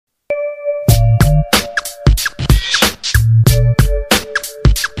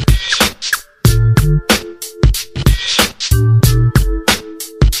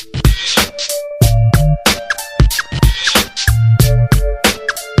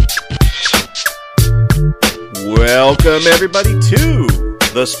Welcome, everybody, to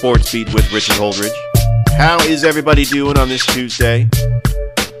the Sports Beat with Richard Holdridge. How is everybody doing on this Tuesday?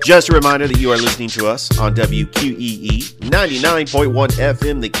 Just a reminder that you are listening to us on WQEE 99.1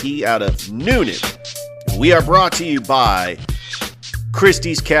 FM, The Key out of Noonan. We are brought to you by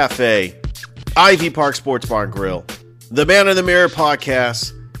Christie's Cafe, Ivy Park Sports Bar and Grill, the Man in the Mirror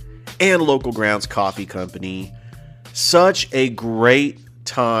podcast, and Local Grounds Coffee Company. Such a great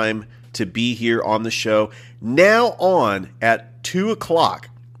time to be here on the show. Now on at 2 o'clock,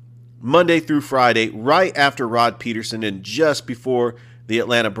 Monday through Friday, right after Rod Peterson and just before the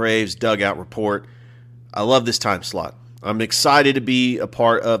Atlanta Braves dugout report. I love this time slot. I'm excited to be a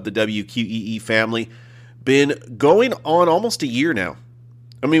part of the WQEE family. Been going on almost a year now.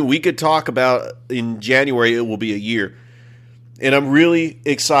 I mean, we could talk about in January, it will be a year. And I'm really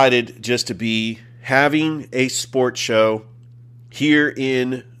excited just to be having a sports show here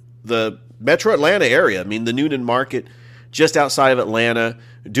in the Metro Atlanta area. I mean, the Noonan market, just outside of Atlanta,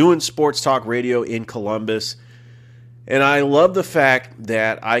 doing sports talk radio in Columbus. And I love the fact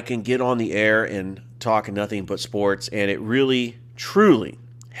that I can get on the air and talk nothing but sports, and it really, truly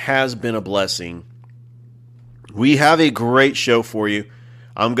has been a blessing. We have a great show for you.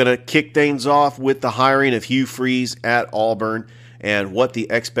 I'm going to kick things off with the hiring of Hugh Freeze at Auburn and what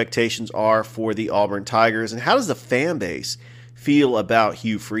the expectations are for the Auburn Tigers, and how does the fan base feel about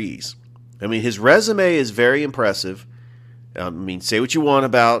Hugh Freeze. I mean, his resume is very impressive. I mean, say what you want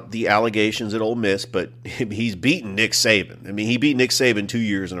about the allegations at Ole Miss, but he's beaten Nick Saban. I mean, he beat Nick Saban 2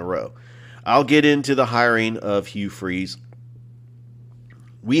 years in a row. I'll get into the hiring of Hugh Freeze.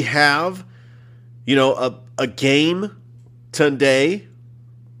 We have, a game today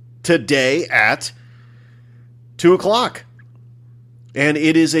at 2 o'clock. And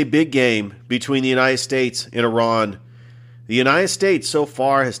it is a big game between the United States and Iran. The United States so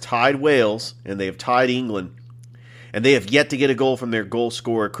far has tied Wales, and they have tied England. And they have yet to get a goal from their goal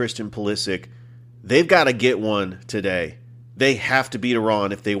scorer, Christian Pulisic. They've got to get one today. They have to beat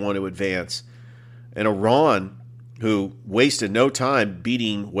Iran if they want to advance. And Iran, who wasted no time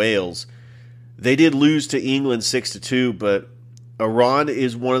beating Wales, they did lose to England 6-2, but Iran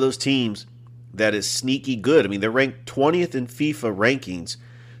is one of those teams that is sneaky good. I mean, they're ranked 20th in FIFA rankings,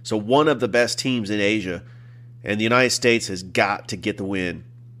 so one of the best teams in Asia. And the United States has got to get the win.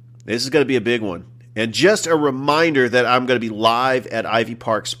 This is going to be a big one. And just a reminder that I'm going to be live at Ivy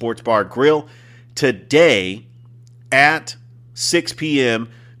Park Sports Bar Grill today at 6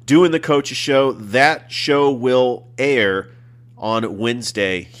 p.m. doing the Coach's Show. That show will air on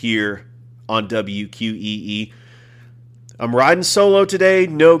Wednesday here on WQEE. I'm riding solo today,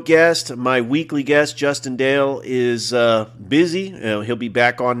 no guest. My weekly guest, Justin Dale, is busy. He'll be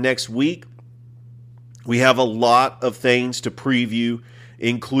back on next week. We have a lot of things to preview,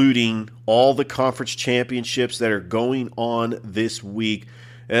 including all the conference championships that are going on this week.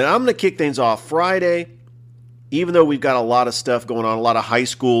 And I'm going to kick things off Friday, even though we've got a lot of stuff going on, a lot of high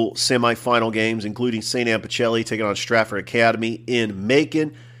school semifinal games, including St. Anne Pacelli taking on Stratford Academy in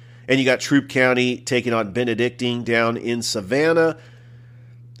Macon. And you got Troup County taking on Benedictine down in Savannah.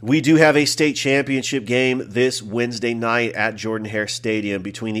 We do have a state championship game this Wednesday night at Jordan-Hare Stadium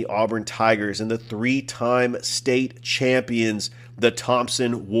between the Auburn Tigers and the three-time state champions, the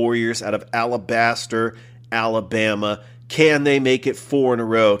Thompson Warriors out of Alabaster, Alabama. Can they make it 4 in a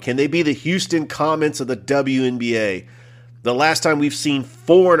row? Can they be the Houston Comets of the WNBA? The last time we've seen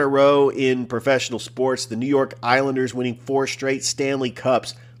 4 in a row in professional sports, the New York Islanders winning 4 straight Stanley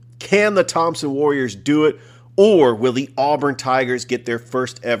Cups. Can the Thompson Warriors do it? Or will the Auburn Tigers get their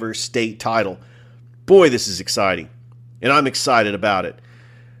first ever state title? Boy, this is exciting. And I'm excited about it.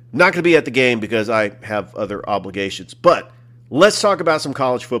 Not going to be at the game because I have other obligations. But let's talk about some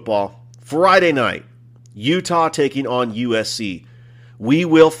college football. Friday night, Utah taking on USC. We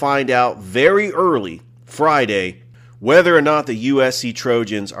will find out very early Friday whether or not the USC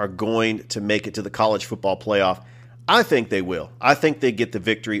Trojans are going to make it to the college football playoff. I think they will. I think they get the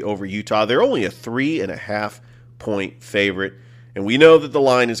victory over Utah. They're only a 3.5-point favorite, and we know that the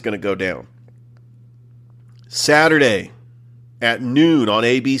line is going to go down. Saturday at noon on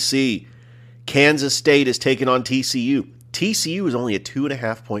ABC, Kansas State is taking on TCU. TCU is only a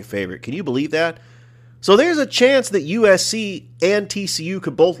 2.5-point favorite. Can you believe that? So there's a chance that USC and TCU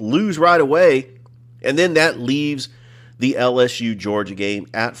could both lose right away, and then that leaves the LSU-Georgia game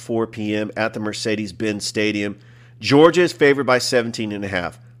at 4 p.m. at the Mercedes-Benz Stadium. Georgia is favored by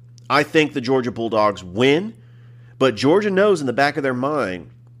 17.5. I think the Georgia Bulldogs win, but Georgia knows in the back of their mind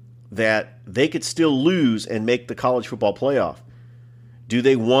that they could still lose and make the college football playoff. Do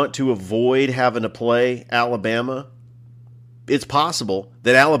they want to avoid having to play Alabama? It's possible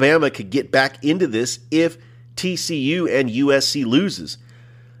that Alabama could get back into this if TCU and USC loses.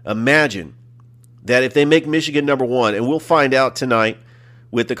 Imagine that if they make Michigan number one, and we'll find out tonight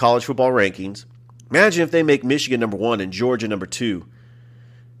with the college football rankings, imagine if they make Michigan number one and Georgia number two,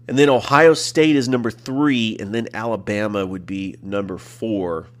 and then Ohio State is number three, and then Alabama would be number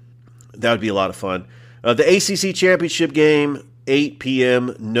four. That would be a lot of fun. The ACC championship game, 8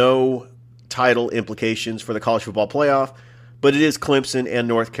 p.m., no title implications for the college football playoff, but it is Clemson and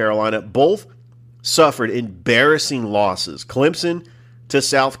North Carolina. Both suffered embarrassing losses. Clemson to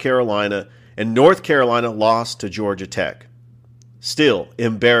South Carolina, and North Carolina lost to Georgia Tech. Still,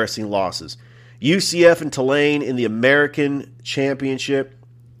 embarrassing losses. UCF and Tulane in the American Championship.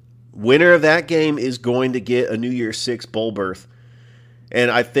 Winner of that game is going to get a New Year's Six bowl berth. And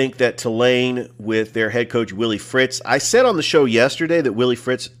I think that Tulane, with their head coach Willie Fritz, I said on the show yesterday that Willie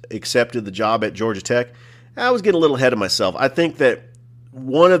Fritz accepted the job at Georgia Tech. I was getting a little ahead of myself. I think that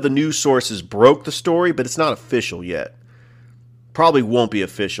one of the news sources broke the story, but it's not official yet. Probably won't be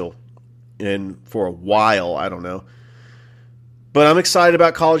official for a while, I don't know. But I'm excited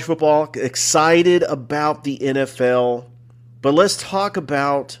about college football, excited about the NFL. But let's talk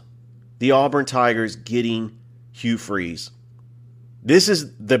about the Auburn Tigers getting Hugh Freeze. This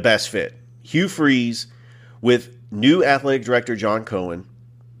is the best fit. Hugh Freeze with new athletic director John Cohen.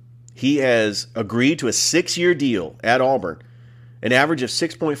 He has agreed to a 6-year deal at Auburn, an average of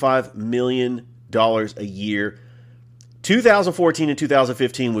 $6.5 million a year. 2014 and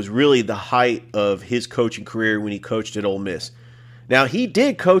 2015 was really the height of his coaching career when he coached at Ole Miss. Now, he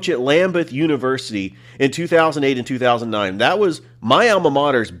did coach at Lambuth University in 2008 and 2009. That was my alma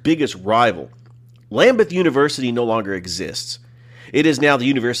mater's biggest rival. Lambuth University no longer exists. It is now the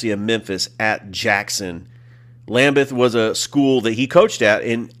University of Memphis at Jackson. Lambuth was a school that he coached at,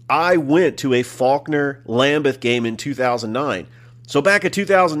 and I went to a Faulkner-Lambuth game in 2009. So back in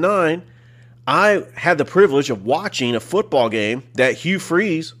 2009, I had the privilege of watching a football game that Hugh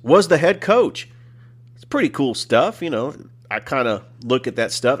Freeze was the head coach. It's pretty cool stuff, you know. I kind of look at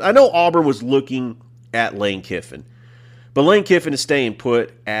that stuff. I know Auburn was looking at Lane Kiffin, but Lane Kiffin is staying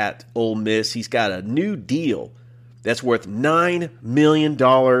put at Ole Miss. He's got a new deal that's worth $9 million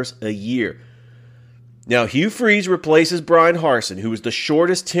a year. Now, Hugh Freeze replaces Brian Harsin, who was the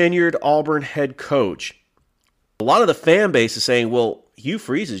shortest tenured Auburn head coach. A lot of the fan base is saying, well, Hugh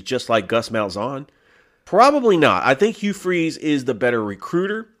Freeze is just like Gus Malzahn. Probably not. I think Hugh Freeze is the better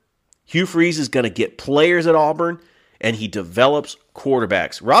recruiter. Hugh Freeze is going to get players at Auburn, and he develops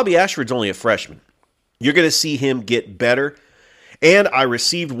quarterbacks. Robbie Ashford's only a freshman. You're going to see him get better. And I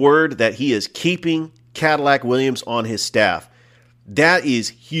received word that he is keeping Cadillac Williams on his staff. That is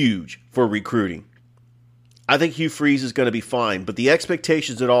huge for recruiting. I think Hugh Freeze is going to be fine, but the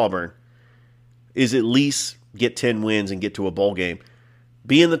expectations at Auburn is at least get 10 wins and get to a bowl game.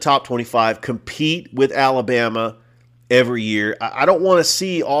 Be in the top 25, compete with Alabama every year. I don't want to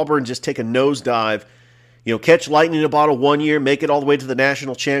see Auburn just take a nosedive, catch lightning in a bottle one year, make it all the way to the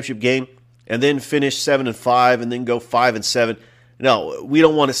national championship game, and then finish 7-5 and then go 5-7. No, we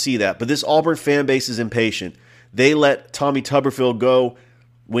don't want to see that. But this Auburn fan base is impatient. They let Tommy Tuberville go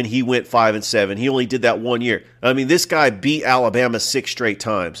when he went 5-7. He only did that 1 year. I mean, this guy beat Alabama 6 straight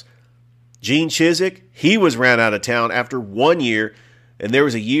times. Gene Chizik, he was ran out of town after 1 year, and there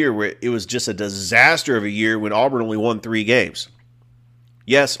was a year where it was just a disaster of a year when Auburn only won 3 games.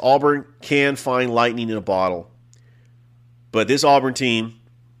 Yes, Auburn can find lightning in a bottle, but this Auburn team,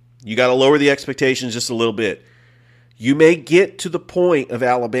 you got to lower the expectations just a little bit. You may get to the point of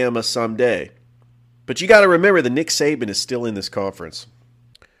Alabama someday, but you got to remember that Nick Saban is still in this conference.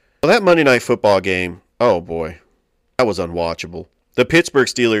 Well, that Monday Night Football game, oh boy, that was unwatchable. The Pittsburgh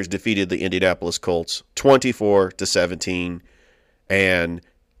Steelers defeated the Indianapolis Colts 24-17, and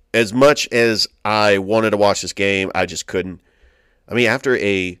as much as I wanted to watch this game, I just couldn't. I mean, after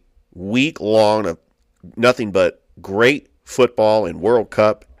a week long of nothing but great football and World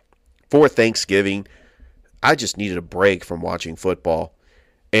Cup for Thanksgiving, I just needed a break from watching football.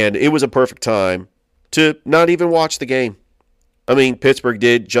 And it was a perfect time to not even watch the game. I mean, Pittsburgh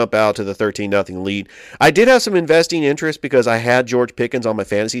did jump out to the 13-0 lead. I did have some investing interest because I had George Pickens on my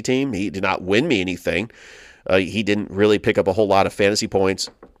fantasy team. He did not win me anything. He didn't really pick up a whole lot of fantasy points.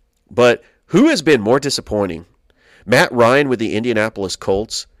 But who has been more disappointing? Matt Ryan with the Indianapolis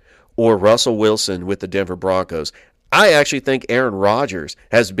Colts or Russell Wilson with the Denver Broncos? I actually think Aaron Rodgers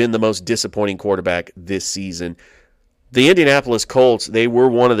has been the most disappointing quarterback this season. The Indianapolis Colts, they were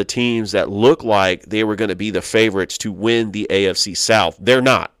one of the teams that looked like they were going to be the favorites to win the AFC South. They're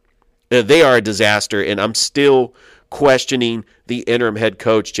not. They are a disaster, and I'm still questioning the interim head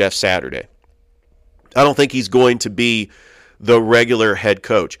coach, Jeff Saturday. I don't think he's going to be the regular head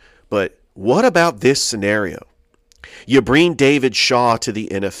coach. But what about this scenario? You bring David Shaw to the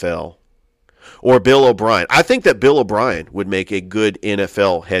NFL or Bill O'Brien. I think that Bill O'Brien would make a good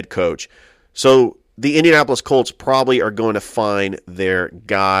NFL head coach. So the Indianapolis Colts probably are going to find their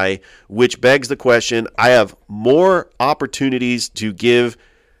guy, which begs the question, I have more opportunities to give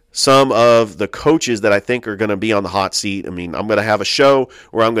some of the coaches that I think are going to be on the hot seat. I mean, I'm going to have a show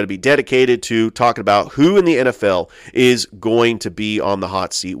where I'm going to be dedicated to talking about who in the NFL is going to be on the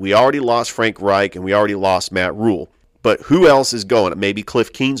hot seat. We already lost Frank Reich and we already lost Matt Rule. But who else is going? Maybe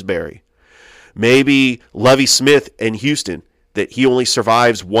Cliff Kingsbury. Maybe Lovie Smith in Houston, that he only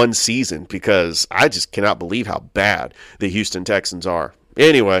survives one season, because I just cannot believe how bad the Houston Texans are.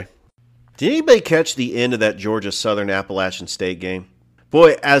 Anyway, did anybody catch the end of that Georgia Southern Appalachian State game?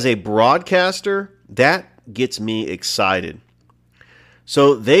 Boy, as a broadcaster, that gets me excited.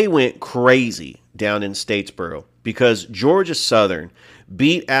 So they went crazy down in Statesboro because Georgia Southern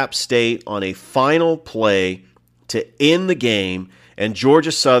beat App State on a final play to end the game, and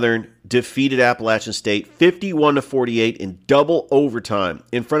Georgia Southern defeated Appalachian State 51-48 in double overtime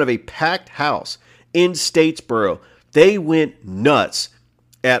in front of a packed house in Statesboro. They went nuts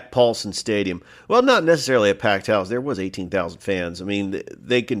at Paulson Stadium. Well, not necessarily a packed house. There was 18,000 fans. I mean,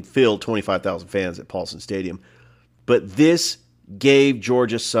 they can fill 25,000 fans at Paulson Stadium. But this gave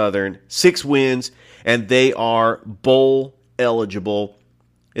Georgia Southern 6 wins, and they are bowl eligible.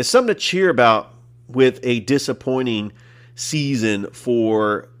 It's something to cheer about with a disappointing season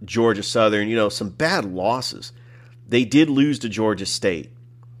for Georgia Southern. You know, some bad losses. They did lose to Georgia State.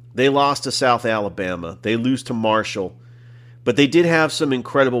 They lost to South Alabama. They lose to Marshall. But they did have some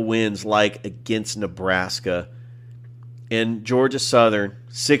incredible wins, like against Nebraska. And Georgia Southern,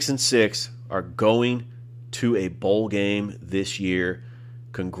 6-6, are going to a bowl game this year.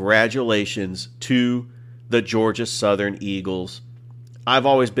 Congratulations to the Georgia Southern Eagles. I've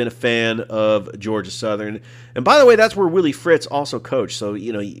always been a fan of Georgia Southern. And by the way, that's where Willie Fritz also coached. So,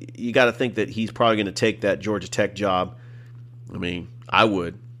 you know, you got to think that he's probably going to take that Georgia Tech job. I mean, I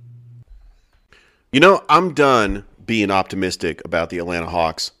would. You know, I'm done being optimistic about the Atlanta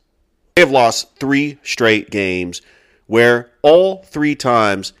Hawks. They have lost 3 straight games where all 3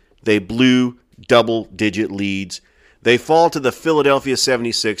 times they blew double-digit leads. They fall to the Philadelphia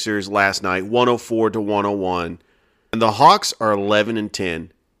 76ers last night, 104-101. And the Hawks are 11-10.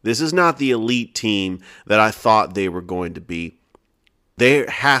 This is not the elite team that I thought they were going to be. There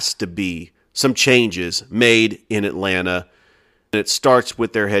has to be some changes made in Atlanta. And it starts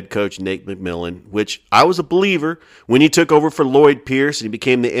with their head coach, Nate McMillan, which I was a believer when he took over for Lloyd Pierce and he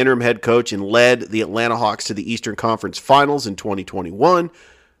became the interim head coach and led the Atlanta Hawks to the Eastern Conference Finals in 2021.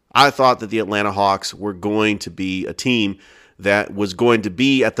 I thought that the Atlanta Hawks were going to be a team that was going to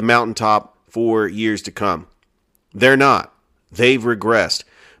be at the mountaintop for years to come. They're not. They've regressed.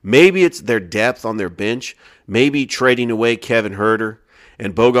 Maybe it's their depth on their bench, maybe trading away Kevin Huerter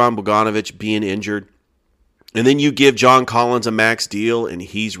and Bojan Bogdanovic being injured. And then you give John Collins a max deal, and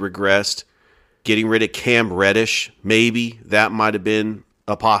he's regressed. Getting rid of Cam Reddish, maybe that might have been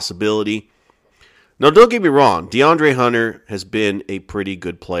a possibility. Now, don't get me wrong. DeAndre Hunter has been a pretty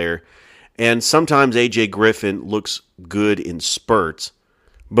good player, and sometimes A.J. Griffin looks good in spurts.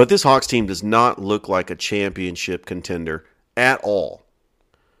 But this Hawks team does not look like a championship contender at all.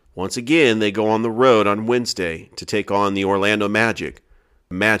 Once again, they go on the road on Wednesday to take on the Orlando Magic.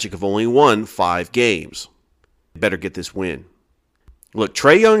 The Magic have only won 5 games. Better get this win. Look,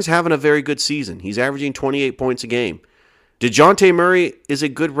 Trae Young's having a very good season. He's averaging 28 points a game. DeJounte Murray is a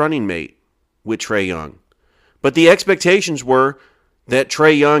good running mate with Trae Young. But the expectations were that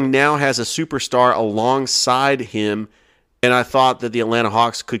Trae Young now has a superstar alongside him, and I thought that the Atlanta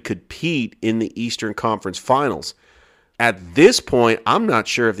Hawks could compete in the Eastern Conference Finals. At this point, I'm not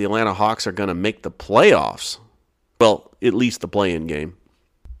sure if the Atlanta Hawks are going to make the playoffs. Well, at least the play-in game.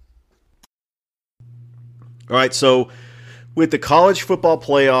 All right, so with the college football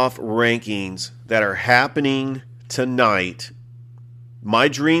playoff rankings that are happening tonight, my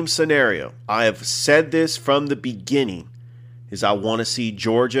dream scenario, I have said this from the beginning, is I want to see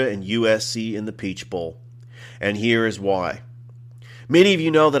Georgia and USC in the Peach Bowl. And here is why. Many of you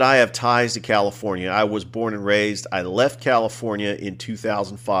know that I have ties to California. I was born and raised. I left California in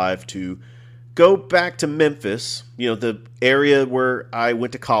 2005 to go back to Memphis, the area where I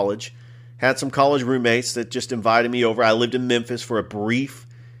went to college. Had some college roommates that just invited me over. I lived in Memphis for a brief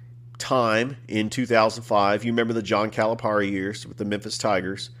time in 2005. You remember the John Calipari years with the Memphis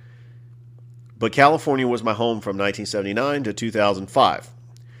Tigers. But California was my home from 1979 to 2005.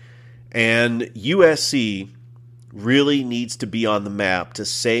 And USC really needs to be on the map to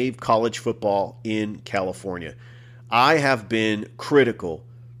save college football in California. I have been critical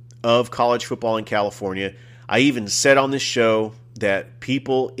of college football in California. I even said on this show that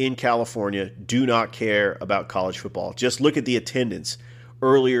people in California do not care about college football. Just look at the attendance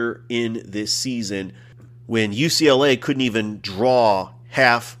earlier in this season when UCLA couldn't even draw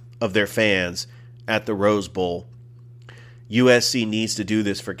half of their fans at the Rose Bowl. USC needs to do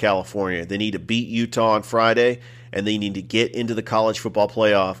this for California. They need to beat Utah on Friday, and they need to get into the college football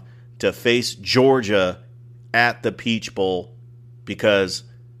playoff to face Georgia at the Peach Bowl, because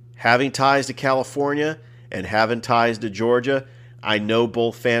having ties to California and having ties to Georgia, I know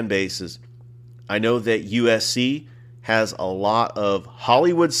both fan bases. I know that USC has a lot of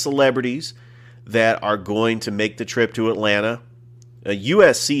Hollywood celebrities that are going to make the trip to Atlanta.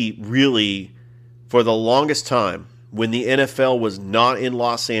 USC really, for the longest time, when the NFL was not in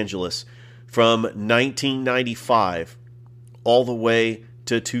Los Angeles, from 1995 all the way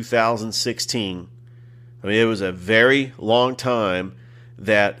to 2016, I mean, it was a very long time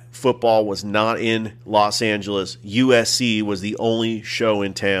that football was not in Los Angeles. USC was the only show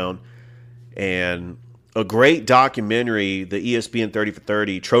in town. And a great documentary, the ESPN 30 for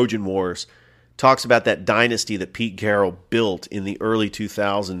 30, Trojan Wars, talks about that dynasty that Pete Carroll built in the early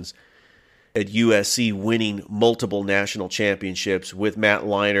 2000s at USC, winning multiple national championships with Matt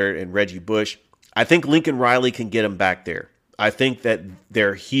Leinart and Reggie Bush. I think Lincoln Riley can get them back there. I think that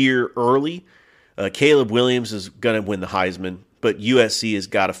they're here early. Caleb Williams is going to win the Heisman, but USC has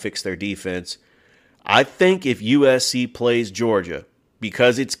got to fix their defense. I think if USC plays Georgia,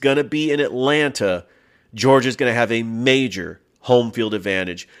 because it's going to be in Atlanta, Georgia's going to have a major home field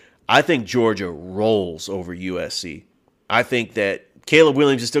advantage. I think Georgia rolls over USC. I think that Caleb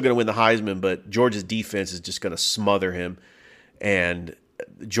Williams is still going to win the Heisman, but Georgia's defense is just going to smother him, and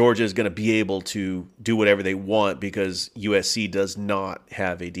Georgia is going to be able to do whatever they want because USC does not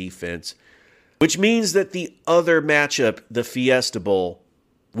have a defense. Which means that the other matchup, the Fiesta Bowl,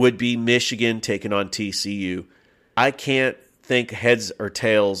 would be Michigan taking on TCU. I can't think heads or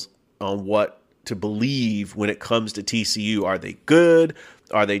tails on what to believe when it comes to TCU. Are they good?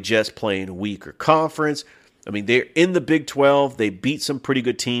 Are they just playing a weaker conference? I mean, they're in the Big 12. They beat some pretty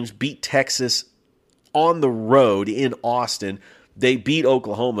good teams, beat Texas on the road in Austin. They beat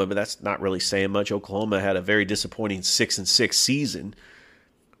Oklahoma, but that's not really saying much. Oklahoma had a very disappointing 6-6 season.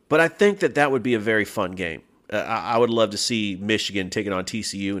 But I think that would be a very fun game. I would love to see Michigan taking on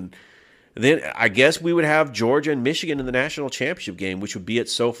TCU. And then I guess we would have Georgia and Michigan in the national championship game, which would be at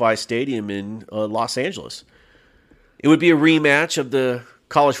SoFi Stadium in Los Angeles. It would be a rematch of the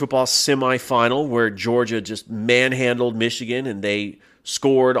college football semifinal where Georgia just manhandled Michigan and they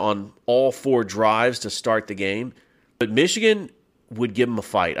scored on all 4 drives to start the game. But Michigan would give them a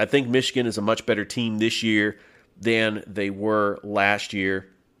fight. I think Michigan is a much better team this year than they were last year.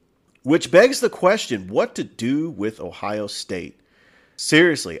 Which begs the question, what to do with Ohio State?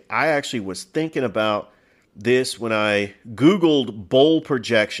 Seriously, I actually was thinking about this when I Googled bowl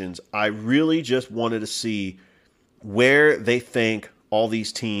projections. I really just wanted to see where they think all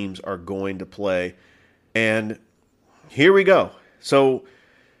these teams are going to play. And here we go. So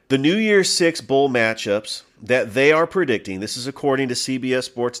the New Year's 6 bowl matchups that they are predicting, this is according to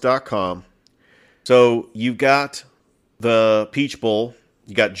CBSSports.com. So you've got the Peach Bowl.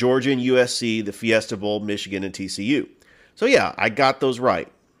 You got Georgia and USC, the Fiesta Bowl, Michigan, and TCU. So, yeah, I got those right.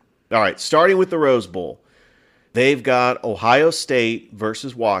 All right, starting with the Rose Bowl. They've got Ohio State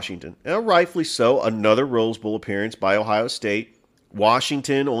versus Washington. Now, rightfully so, another Rose Bowl appearance by Ohio State.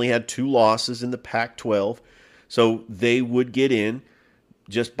 Washington only had 2 losses in the Pac-12, so they would get in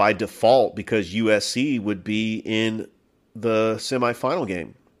just by default because USC would be in the semifinal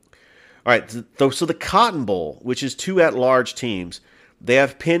game. All right, so the Cotton Bowl, which is 2 at-large teams, they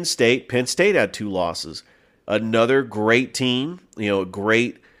have Penn State. Penn State had 2 losses. Another great team, a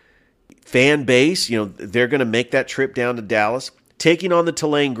great fan base. They're going to make that trip down to Dallas, taking on the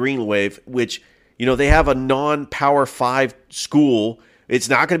Tulane Green Wave, which, they have a non-Power 5 school. It's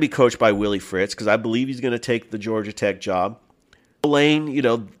not going to be coached by Willie Fritz because I believe he's going to take the Georgia Tech job. Tulane,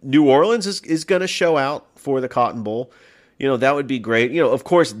 New Orleans is going to show out for the Cotton Bowl. That would be great. Of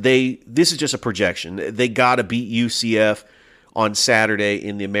course, this is just a projection. They got to beat UCF on Saturday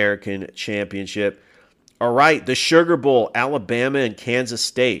in the American Championship. All right, the Sugar Bowl, Alabama and Kansas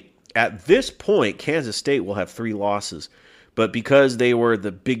State. At this point, Kansas State will have 3 losses. But because they were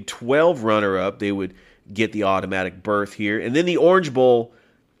the Big 12 runner-up, they would get the automatic berth here. And then the Orange Bowl,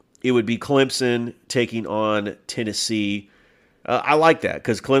 it would be Clemson taking on Tennessee. I like that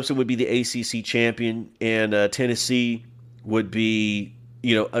because Clemson would be the ACC champion and Tennessee would be,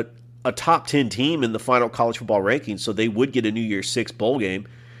 a top 10 team in the final college football rankings, so they would get a New Year's 6 bowl game.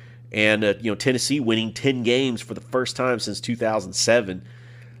 And, Tennessee winning 10 games for the first time since 2007.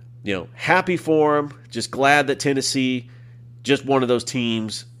 happy for them. Just glad that Tennessee, just one of those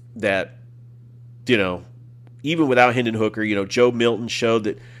teams that, even without Hendon Hooker, Joe Milton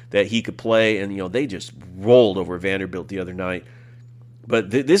showed that he could play, and, they just rolled over Vanderbilt the other night.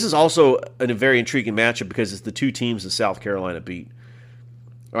 But this is also a very intriguing matchup because it's the two teams that South Carolina beat.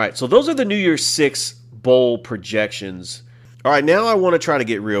 All right, so those are the New Year's Six bowl projections. All right, now I want to try to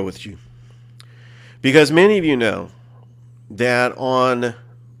get real with you. Because many of you know that on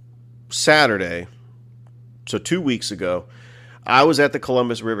Saturday, so 2 weeks ago, I was at the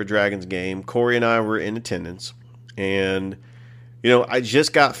Columbus River Dragons game. Corey and I were in attendance. And, I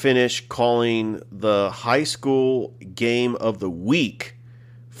just got finished calling the high school game of the week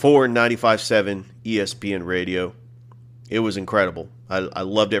for 95.7 ESPN Radio. It was incredible. I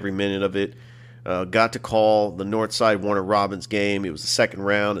loved every minute of it. Got to call the Northside Warner Robins game. It was the second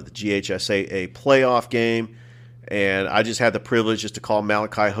round of the GHSAA playoff game. And I just had the privilege just to call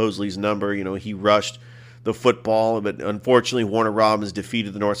Malachi Hosley's number. He rushed the football, but unfortunately Warner Robins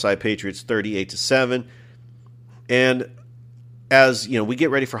defeated the Northside Patriots 38-7. And as we get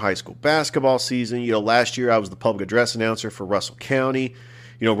ready for high school basketball season, last year I was the public address announcer for Russell County.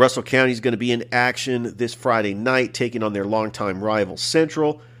 Russell County is going to be in action this Friday night, taking on their longtime rival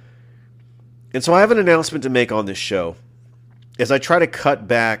Central. And so I have an announcement to make on this show. As I try to cut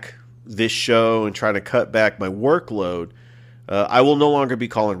back this show and try to cut back my workload, I will no longer be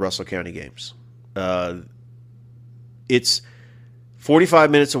calling Russell County games. It's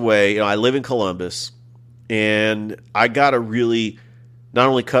 45 minutes away. I live in Columbus, and I got to really not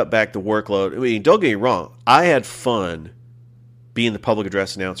only cut back the workload. I mean, don't get me wrong. I had fun being the public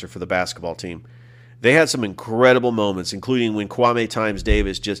address announcer for the basketball team. They had some incredible moments, including when Kwame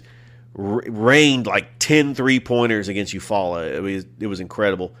Times-Davis just rained like 10 3-pointers against Eufaula. It was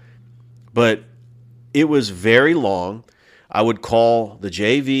incredible. But it was very long. I would call the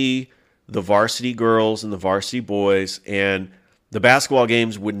JV, the varsity girls, and the varsity boys, and the basketball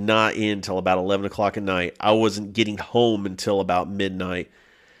games would not end until about 11 o'clock at night. I wasn't getting home until about midnight.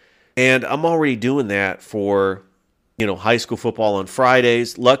 And I'm already doing that for high school football on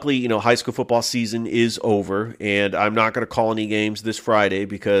Fridays. Luckily, high school football season is over, and I'm not going to call any games this Friday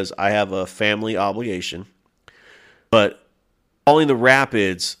because I have a family obligation. But calling the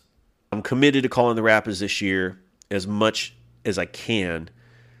Rapids, I'm committed to calling the Rapids this year as much as I can,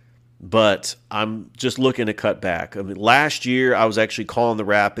 but I'm just looking to cut back. I mean, last year, I was actually calling the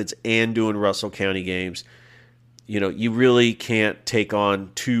Rapids and doing Russell County games. You really can't take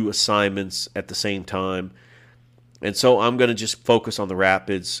on two assignments at the same time. And so I'm going to just focus on the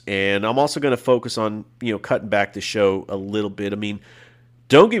Rapids, and I'm also going to focus on, cutting back the show a little bit. I mean,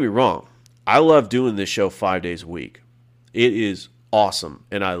 don't get me wrong. I love doing this show 5 days a week. It is awesome,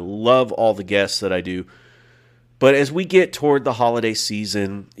 and I love all the guests that I do. But as we get toward the holiday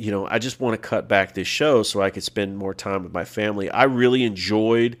season, I just want to cut back this show so I could spend more time with my family. I really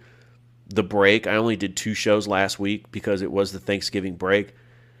enjoyed the break. I only did 2 shows last week because it was the Thanksgiving break.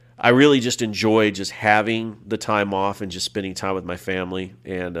 I really just enjoyed just having the time off and just spending time with my family,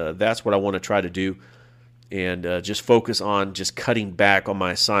 and that's what I want to try to do, and just focus on just cutting back on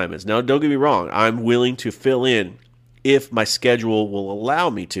my assignments. Now, don't get me wrong. I'm willing to fill in if my schedule will allow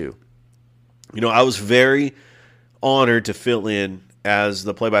me to. I was very honored to fill in as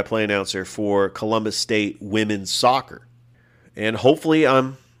the play-by-play announcer for Columbus State women's soccer, and hopefully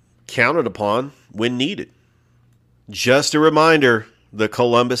I'm counted upon when needed. Just a reminder, the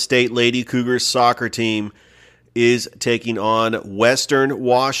Columbus State Lady Cougars soccer team is taking on Western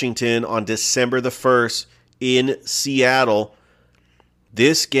Washington on December the 1st in Seattle.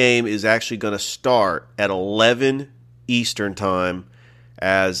 This game is actually going to start at 11 Eastern time,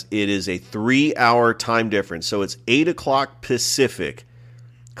 as it is a 3-hour time difference. So it's 8 o'clock Pacific.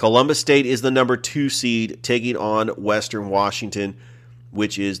 Columbus State is the number 2 seed taking on Western Washington,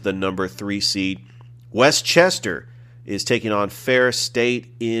 which is the number 3 seed. West Chester is taking on Ferris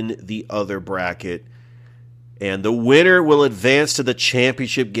State in the other bracket. And the winner will advance to the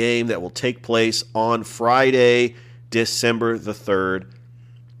championship game that will take place on Friday, December the 3rd.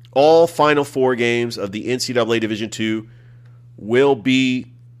 All Final Four games of the NCAA Division II will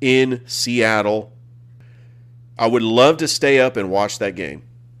be in Seattle. I would love to stay up and watch that game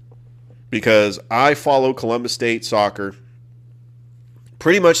because I follow Columbus State soccer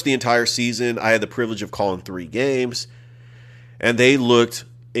pretty much the entire season. I had the privilege of calling 3 games, and they looked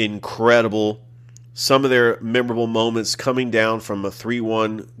incredible. Some of their memorable moments coming down from a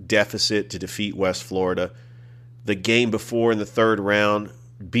 3-1 deficit to defeat West Florida. The game before in the 3rd round,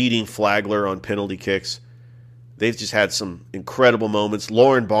 beating Flagler on penalty kicks. They've just had some incredible moments.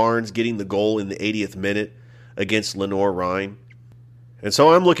 Lauren Barnes getting the goal in the 80th minute against Lenore Ryan. And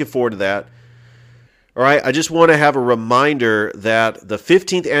so I'm looking forward to that. All right, I just want to have a reminder that the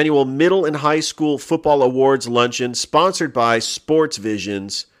 15th Annual Middle and High School Football Awards Luncheon, sponsored by Sports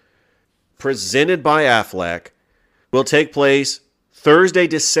Visions, presented by Aflac, will take place Thursday,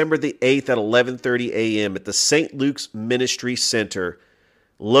 December the 8th at 11:30 a.m. at the St. Luke's Ministry Center,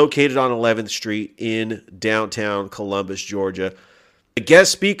 located on 11th Street in downtown Columbus, Georgia. The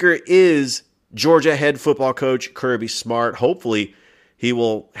guest speaker is Georgia head football coach Kirby Smart. Hopefully, he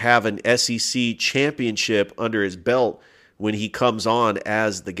will have an SEC championship under his belt when he comes on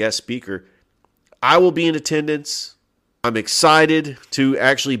as the guest speaker. I will be in attendance. I'm excited to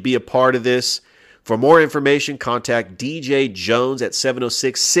actually be a part of this. For more information, contact DJ Jones at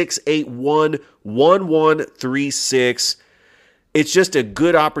 706-681-1136. It's just a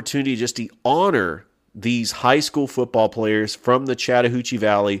good opportunity just to honor these high school football players from the Chattahoochee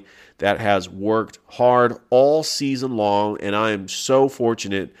Valley that has worked hard all season long, and I am so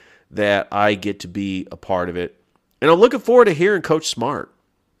fortunate that I get to be a part of it. And I'm looking forward to hearing Coach Smart.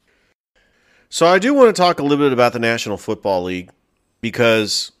 So I do want to talk a little bit about the National Football League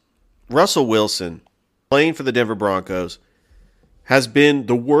because Russell Wilson, playing for the Denver Broncos, has been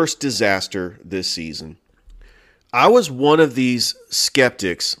the worst disaster this season. I was one of these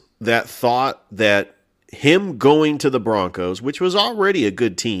skeptics that thought that him going to the Broncos, which was already a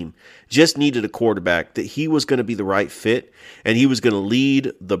good team, just needed a quarterback, that he was going to be the right fit, and he was going to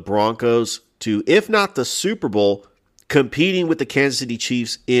lead the Broncos to, if not the Super Bowl, competing with the Kansas City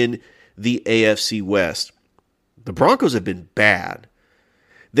Chiefs in the AFC West. The Broncos have been bad.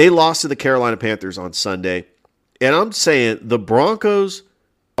 They lost to the Carolina Panthers on Sunday, and I'm saying the Broncos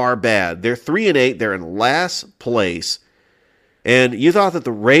are bad. They're 3-8. They're in last place. And you thought that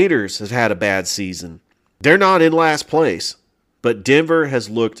the Raiders has had a bad season. They're not in last place. But Denver has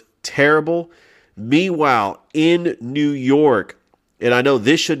looked terrible. Meanwhile, in New York, and I know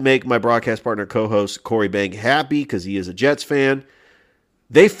this should make my broadcast partner co-host Corey Bang happy because he is a Jets fan,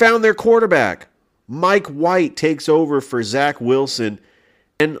 they found their quarterback. Mike White takes over for Zach Wilson.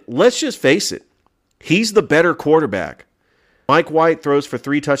 And let's just face it, he's the better quarterback. Mike White throws for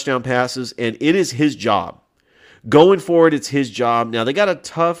 3 touchdown passes, and it is his job. Going forward, it's his job. Now, they got a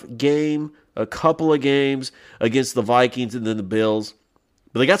tough game, a couple of games against the Vikings and then the Bills.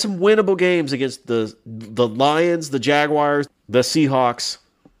 But they got some winnable games against the Lions, the Jaguars, the Seahawks,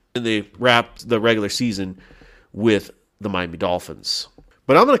 and they wrapped the regular season with the Miami Dolphins.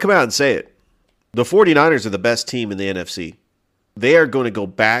 But I'm going to come out and say it. The 49ers are the best team in the NFC. They are going to go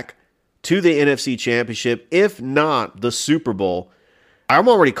back to the NFC Championship, if not the Super Bowl. I'm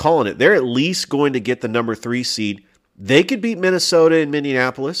already calling it. They're at least going to get the number 3 seed. They could beat Minnesota and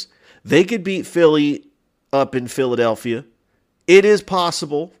Minneapolis. They could beat Philly up in Philadelphia. It is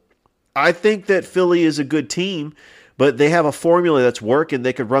possible. I think that Philly is a good team, but they have a formula that's working.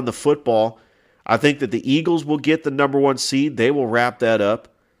 They could run the football. I think that the Eagles will get the number 1 seed. They will wrap that up.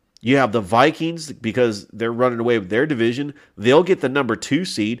 You have the Vikings, because they're running away with their division. They'll get the number 2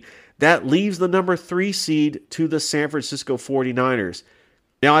 seed. That leaves the number 3 seed to the San Francisco 49ers.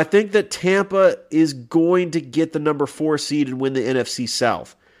 Now, I think that Tampa is going to get the number 4 seed and win the NFC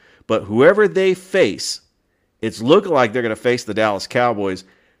South. But whoever they face, it's looking like they're going to face the Dallas Cowboys.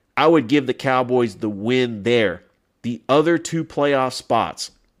 I would give the Cowboys the win there. The other 2 playoff spots,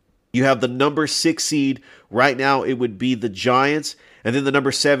 you have the number 6 seed. Right now, it would be the Giants. And then the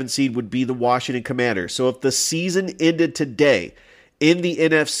number 7 seed would be the Washington Commanders. So if the season ended today in the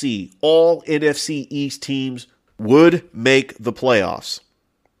NFC, all NFC East teams would make the playoffs.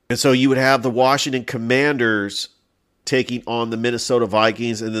 And so you would have the Washington Commanders taking on the Minnesota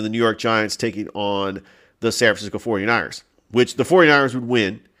Vikings, and then the New York Giants taking on the San Francisco 49ers, which the 49ers would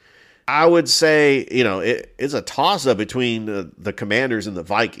win. I would say, it's a toss-up between the Commanders and the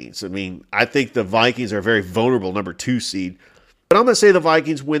Vikings. I mean, I think the Vikings are a very vulnerable number 2 seed. But I'm going to say the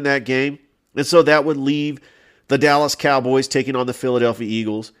Vikings win that game. And so that would leave the Dallas Cowboys taking on the Philadelphia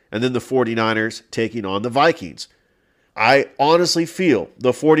Eagles, and then the 49ers taking on the Vikings. I honestly feel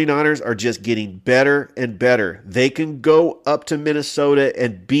the 49ers are just getting better and better. They can go up to Minnesota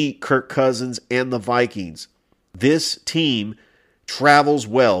and beat Kirk Cousins and the Vikings. This team travels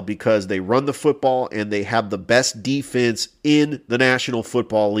well because they run the football and they have the best defense in the National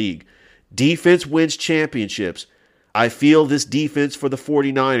Football League. Defense wins championships. I feel this defense for the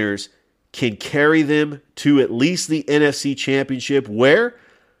 49ers can carry them to at least the NFC Championship, where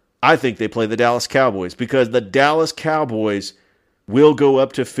I think they play the Dallas Cowboys, because the Dallas Cowboys will go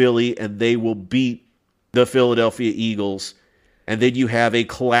up to Philly and they will beat the Philadelphia Eagles. And then you have a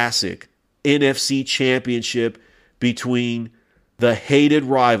classic NFC Championship between the hated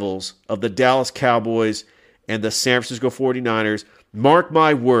rivals of the Dallas Cowboys and the San Francisco 49ers. Mark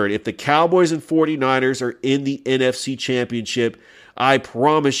my word, if the Cowboys and 49ers are in the NFC Championship, I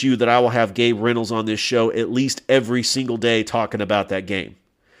promise you that I will have Gabe Reynolds on this show at least every single day talking about that game.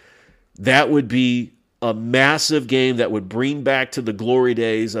 That would be a massive game that would bring back to the glory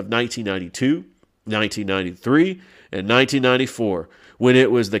days of 1992, 1993, and 1994, when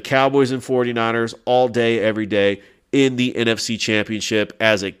it was the Cowboys and 49ers all day, every day in the NFC Championship.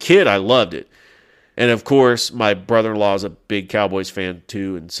 As a kid, I loved it. And of course, my brother-in-law is a big Cowboys fan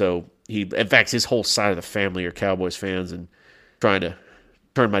too, and so in fact, his whole side of the family are Cowboys fans, and trying to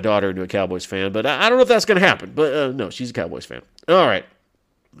turn my daughter into a Cowboys fan. But I don't know if that's going to happen. But no, she's a Cowboys fan. All right.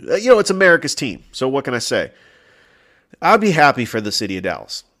 It's America's team. So what can I say? I'd be happy for the city of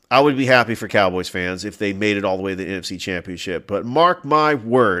Dallas. I would be happy for Cowboys fans if they made it all the way to the NFC Championship. But mark my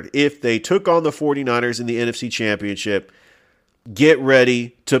word, if they took on the 49ers in the NFC Championship, get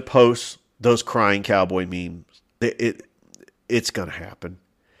ready to post those crying Cowboy memes. It's going to happen.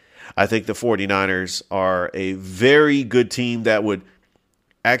 I think the 49ers are a very good team that would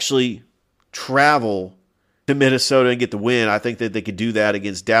actually travel to Minnesota and get the win. I think that they could do that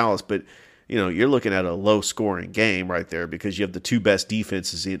against Dallas, but you're looking at a low-scoring game right there because you have the two best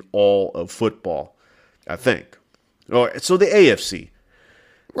defenses in all of football, I think. All right, so the AFC.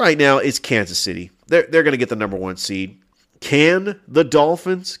 Right now, it's Kansas City. They're going to get the number 1 seed. Can the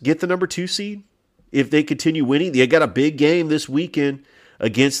Dolphins get the number 2 seed if they continue winning? They got a big game this weekend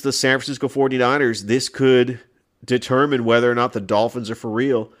against the San Francisco 49ers. This could determine whether or not the Dolphins are for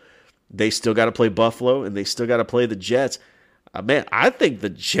real. They still got to play Buffalo, and they still got to play the Jets. Man, I think the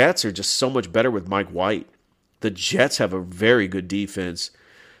Jets are just so much better with Mike White. The Jets have a very good defense.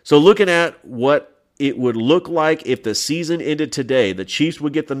 So looking at what it would look like if the season ended today, the Chiefs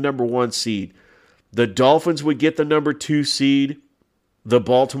would get the number 1 seed. The Dolphins would get the number 2 seed. The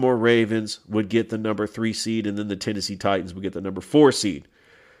Baltimore Ravens would get the number 3 seed, and then the Tennessee Titans would get the number 4 seed.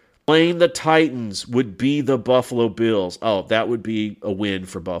 Playing the Titans would be the Buffalo Bills. Oh, that would be a win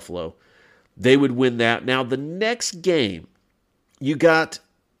for Buffalo. They would win that. Now, the next game, you got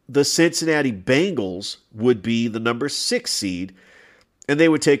the Cincinnati Bengals would be the number 6 seed, and they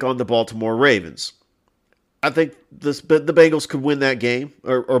would take on the Baltimore Ravens. I think the Bengals could win that game,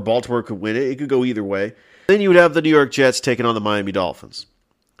 or Baltimore could win it. It could go either way. Then you would have the New York Jets taking on the Miami Dolphins.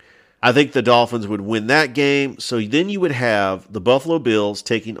 I think the Dolphins would win that game. So then you would have the Buffalo Bills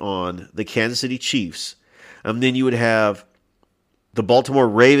taking on the Kansas City Chiefs. And then you would have the Baltimore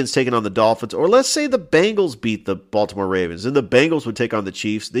Ravens taking on the Dolphins. Or let's say the Bengals beat the Baltimore Ravens. Then the Bengals would take on the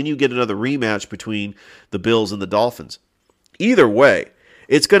Chiefs. Then you get another rematch between the Bills and the Dolphins. Either way,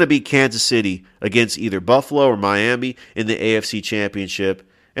 it's going to be Kansas City against either Buffalo or Miami in the AFC Championship.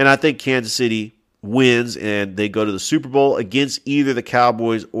 And I think Kansas City wins and they go to the Super Bowl against either the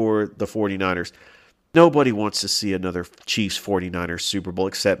Cowboys or the 49ers. Nobody wants to see another Chiefs 49ers Super Bowl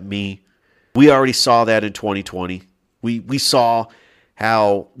except me. We already saw that in 2020. We saw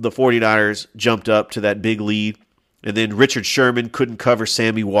how the 49ers jumped up to that big lead, and then Richard Sherman couldn't cover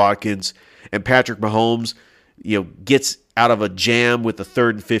Sammy Watkins, and Patrick Mahomes, gets out of a jam with the 3rd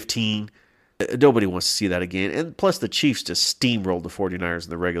and 15. Nobody wants to see that again. And plus the Chiefs just steamrolled the 49ers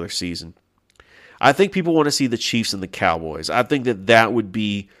in the regular season. I think people want to see the Chiefs and the Cowboys. I think that would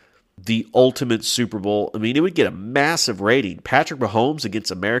be the ultimate Super Bowl. I mean, it would get a massive rating. Patrick Mahomes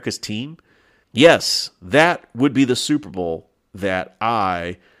against America's team. Yes, that would be the Super Bowl that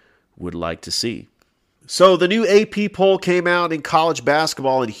I would like to see. So the new AP poll came out in college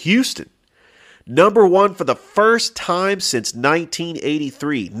basketball in Houston. Number 1 for the first time since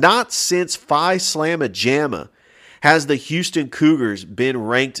 1983. Not since Phi Slamma Jamma has the Houston Cougars been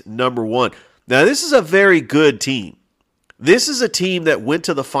ranked number 1. Now, this is a very good team. This is a team that went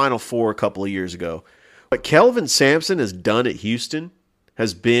to the Final Four a couple of years ago. What Kelvin Sampson has done at Houston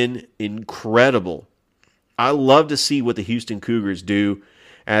has been incredible. I love to see what the Houston Cougars do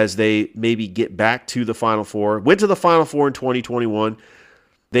as they maybe get back to the Final Four. Went to the Final Four in 2021.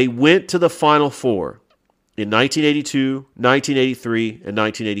 They went to the Final Four in 1982, 1983, and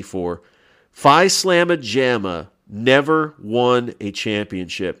 1984. Phi Slamma Jamma never won a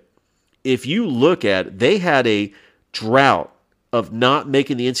championship. If you look at it, they had a drought of not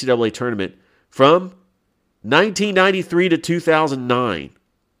making the NCAA tournament from 1993 to 2009.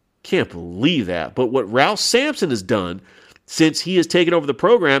 Can't believe that. But what Ralph Sampson has done since he has taken over the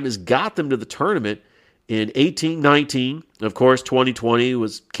program is got them to the tournament in 18-19. Of course, 2020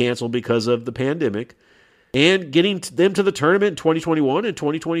 was canceled because of the pandemic. And getting them to the tournament in 2021 and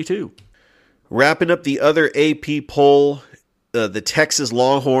 2022. Wrapping up the other AP poll, the Texas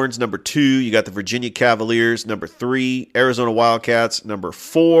Longhorns, number 2. You got the Virginia Cavaliers, number 3. Arizona Wildcats, number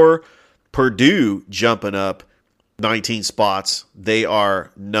 4. Purdue jumping up, 19 spots. They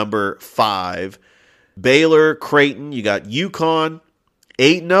are number 5. Baylor, Creighton, you got UConn,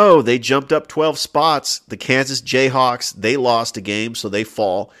 8-0. They jumped up 12 spots. The Kansas Jayhawks, they lost a game, so they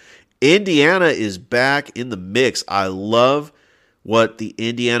fall. Indiana is back in the mix. I love what the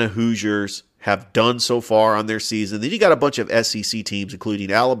Indiana Hoosiers have done so far on their season. Then you got a bunch of SEC teams,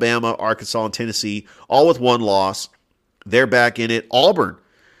 including Alabama, Arkansas, and Tennessee, all with one loss. They're back in it. Auburn,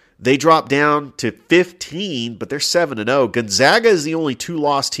 they dropped down to 15, but they're 7-0. Gonzaga is the only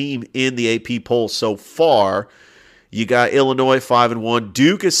 2-loss team in the AP poll so far. You got Illinois 5-1.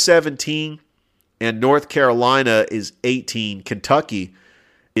 Duke is 17, and North Carolina is 18. Kentucky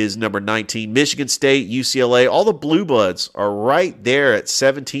is number 19. Michigan State, UCLA, all the Blue Bloods are right there at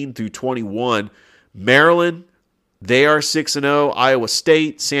 17 through 21. Maryland, they are 6-0. Iowa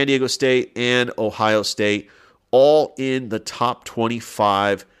State, San Diego State, and Ohio State, all in the top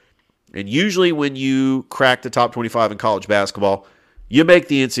 25. And usually when you crack the top 25 in college basketball, you make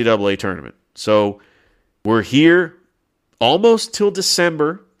the NCAA tournament. So we're here almost till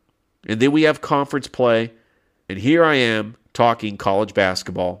December, and then we have conference play. And here I am talking college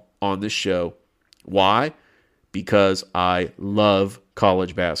basketball on this show. Why? Because I love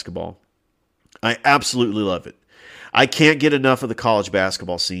college basketball. I absolutely love it. I can't get enough of the college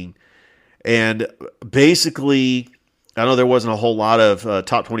basketball scene. And basically, I know there wasn't a whole lot of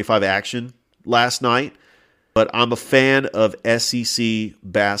top 25 action last night, but I'm a fan of SEC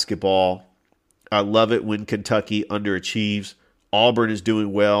basketball. I love it when Kentucky underachieves. Auburn is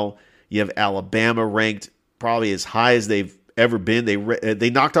doing well. You have Alabama ranked probably as high as they've ever been. They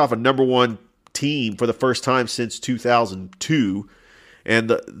knocked off a number 1 team for the first time since 2002.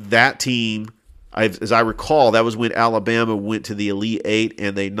 And that team, as I recall, that was when Alabama went to the Elite Eight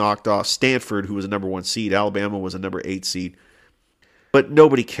and they knocked off Stanford, who was a number 1 seed. Alabama was a number 8 seed. But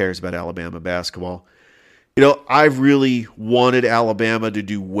nobody cares about Alabama basketball. You know, I really wanted Alabama to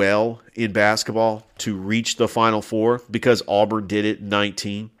do well in basketball, to reach the Final Four, because Auburn did it in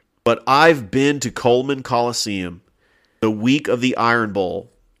 19. But I've been to Coleman Coliseum the week of the Iron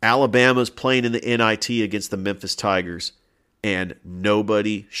Bowl. Alabama's playing in the NIT against the Memphis Tigers, and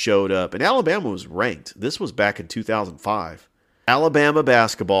nobody showed up. And Alabama was ranked. This was back in 2005. Alabama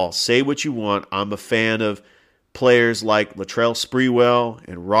basketball, say what you want. I'm a fan of players like Latrell Sprewell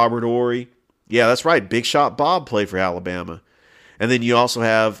and Robert Horry. Yeah, that's right. Big Shot Bob played for Alabama. And then you also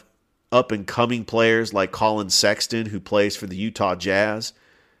have up-and-coming players like Colin Sexton, who plays for the Utah Jazz.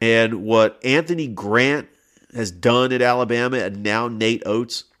 And what Anthony Grant has done at Alabama, and now Nate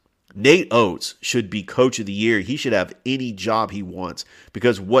Oates. Nate Oates should be coach of the year. He should have any job he wants,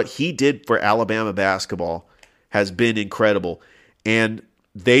 because what he did for Alabama basketball has been incredible. And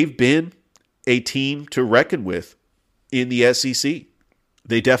they've been a team to reckon with in the SEC.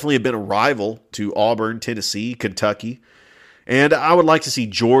 They definitely have been a rival to Auburn, Tennessee, Kentucky. And I would like to see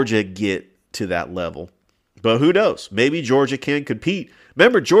Georgia get to that level. But who knows? Maybe Georgia can compete.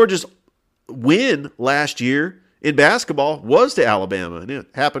 Remember, Georgia's win last year in basketball was to Alabama, and it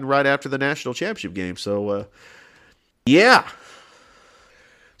happened right after the national championship game. So, yeah.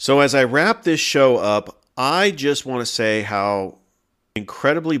 So as I wrap this show up, I just want to say how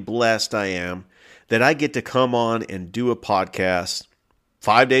incredibly blessed I am that I get to come on and do a podcast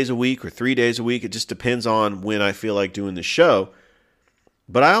 5 days a week or 3 days a week. It just depends on when I feel like doing the show.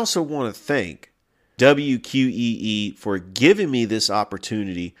 But I also want to thank WQEE for giving me this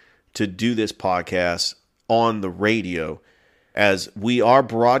opportunity to do this podcast on the radio, as we are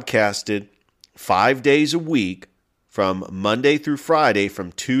broadcasted 5 days a week from Monday through Friday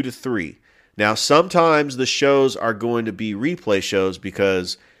from 2 to 3. Now, sometimes the shows are going to be replay shows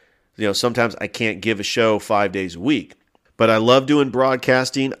because, sometimes I can't give a show 5 days a week. But I love doing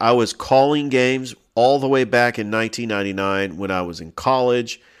broadcasting. I was calling games all the way back in 1999 when I was in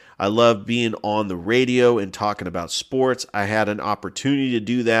college. I love being on the radio and talking about sports. I had an opportunity to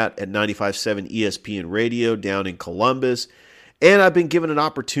do that at 95.7 ESPN Radio down in Columbus. And I've been given an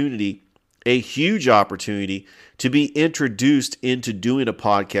opportunity, a huge opportunity, to be introduced into doing a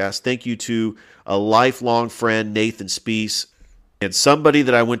podcast. Thank you to a lifelong friend, Nathan Spees, and somebody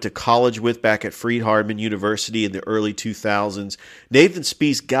that I went to college with back at Freed-Hardeman University in the early 2000s. Nathan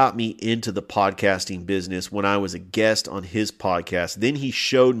Spees got me into the podcasting business when I was a guest on his podcast. Then he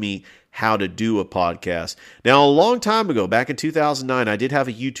showed me how to do a podcast. Now, a long time ago, back in 2009, I did have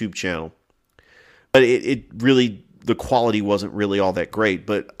a YouTube channel, but it really, the quality wasn't really all that great.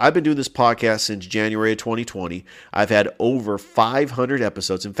 But I've been doing this podcast since January of 2020. I've had over 500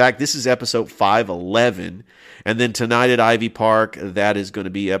 episodes. In fact, this is episode 511. And then tonight at Ivy Park, that is going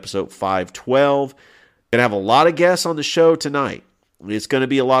to be episode 512. Going to have a lot of guests on the show tonight. It's going to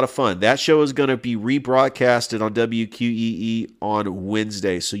be a lot of fun. That show is going to be rebroadcasted on WQEE on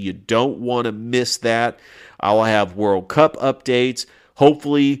Wednesday, so you don't want to miss that. I will have World Cup updates.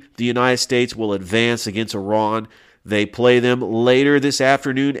 Hopefully, the United States will advance against Iran. They play them later this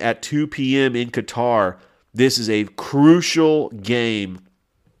afternoon at 2 p.m. in Qatar. This is a crucial game,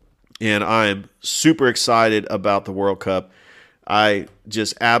 and I'm super excited about the World Cup. I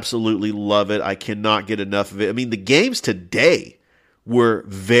just absolutely love it. I cannot get enough of it. I mean, the games today were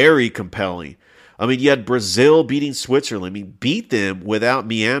very compelling. I mean, you had Brazil beating Switzerland. I mean, beat them without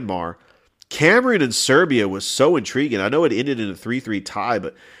Myanmar. Cameroon and Serbia was so intriguing. I know it ended in a 3-3 tie,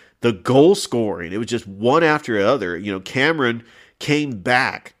 but the goal scoring, it was just one after the other. You know, Cameroon came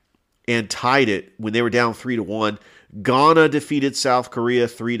back and tied it when they were down 3-1. Ghana defeated South Korea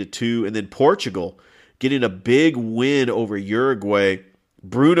 3-2, and then Portugal getting a big win over Uruguay.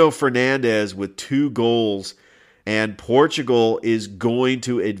 Bruno Fernandes with 2 goals. And Portugal is going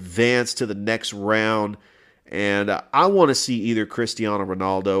to advance to the next round. And I want to see either Cristiano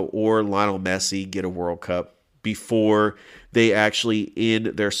Ronaldo or Lionel Messi get a World Cup before they actually end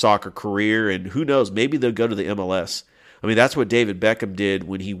their soccer career. And who knows, maybe they'll go to the MLS. I mean, that's what David Beckham did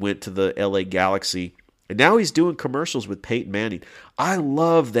when he went to the LA Galaxy. And now he's doing commercials with Peyton Manning. I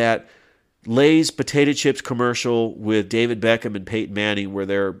love that Lay's potato chips commercial with David Beckham and Peyton Manning where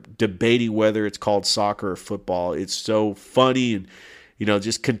they're debating whether it's called soccer or football. It's so funny, and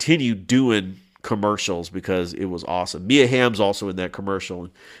just continue doing commercials because it was awesome. Mia Hamm's also in that commercial.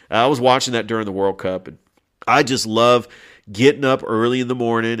 And I was watching that during the World Cup, and I just love getting up early in the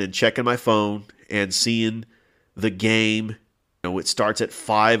morning and checking my phone and seeing the game. It starts at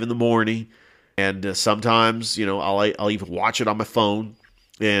 5 in the morning, and sometimes I'll even watch it on my phone.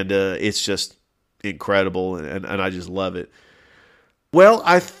 And it's just incredible, and I just love it. Well,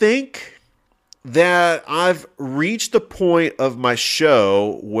 I think that I've reached the point of my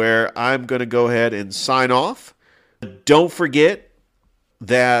show where I'm going to go ahead and sign off. Don't forget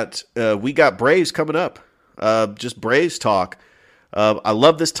that we got Braves coming up. Just Braves talk. I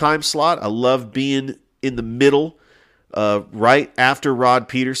love this time slot. I love being in the middle, right after Rod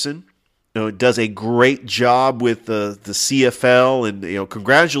Peterson. It does a great job with the CFL, and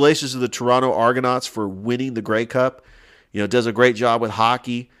congratulations to the Toronto Argonauts for winning the Grey Cup. It does a great job with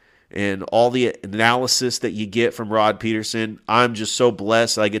hockey and all the analysis that you get from Rod Peterson. I'm just so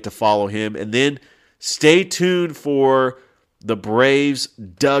blessed that I get to follow him. And then stay tuned for the Braves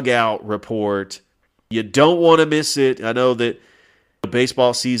dugout report. You don't want to miss it. I know that the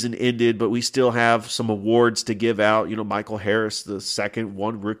baseball season ended, but we still have some awards to give out. Michael Harris, the second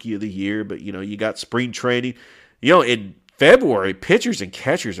one Rookie of the Year, but you got spring training. In February, pitchers and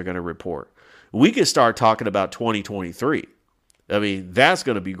catchers are going to report. We can start talking about 2023. I mean, that's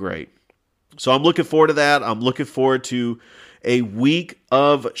going to be great. So I'm looking forward to that. I'm looking forward to a week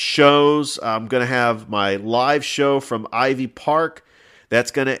of shows. I'm going to have my live show from Ivy Park.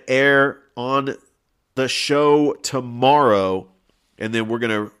 That's going to air on the show tomorrow. And then we're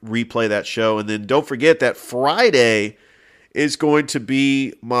going to replay that show. And then don't forget that Friday is going to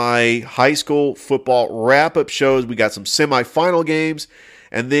be my high school football wrap-up shows. We got some semifinal games.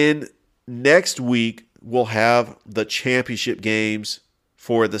 And then next week, we'll have the championship games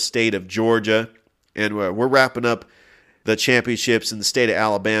for the state of Georgia. And we're wrapping up the championships in the state of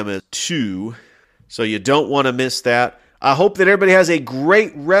Alabama too. So you don't want to miss that. I hope that everybody has a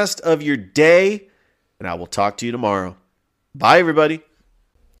great rest of your day. And I will talk to you tomorrow. Bye, everybody.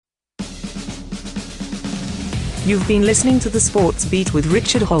 You've been listening to The Sports Beat with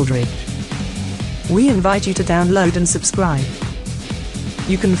Richard Holdridge. We invite you to download and subscribe.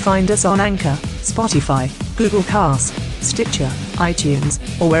 You can find us on Anchor, Spotify, Google Cast, Stitcher, iTunes,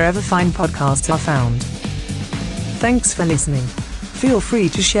 or wherever fine podcasts are found. Thanks for listening. Feel free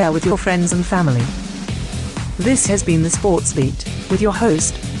to share with your friends and family. This has been The Sports Beat, with your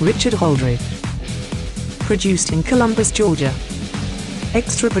host, Richard Holdridge. Produced in Columbus, Georgia.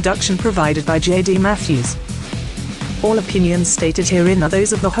 Extra production provided by J.D. Matthews. All opinions stated herein are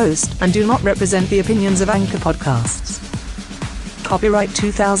those of the host and do not represent the opinions of Anchor Podcasts. Copyright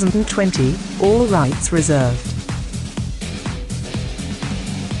 2020, all rights reserved.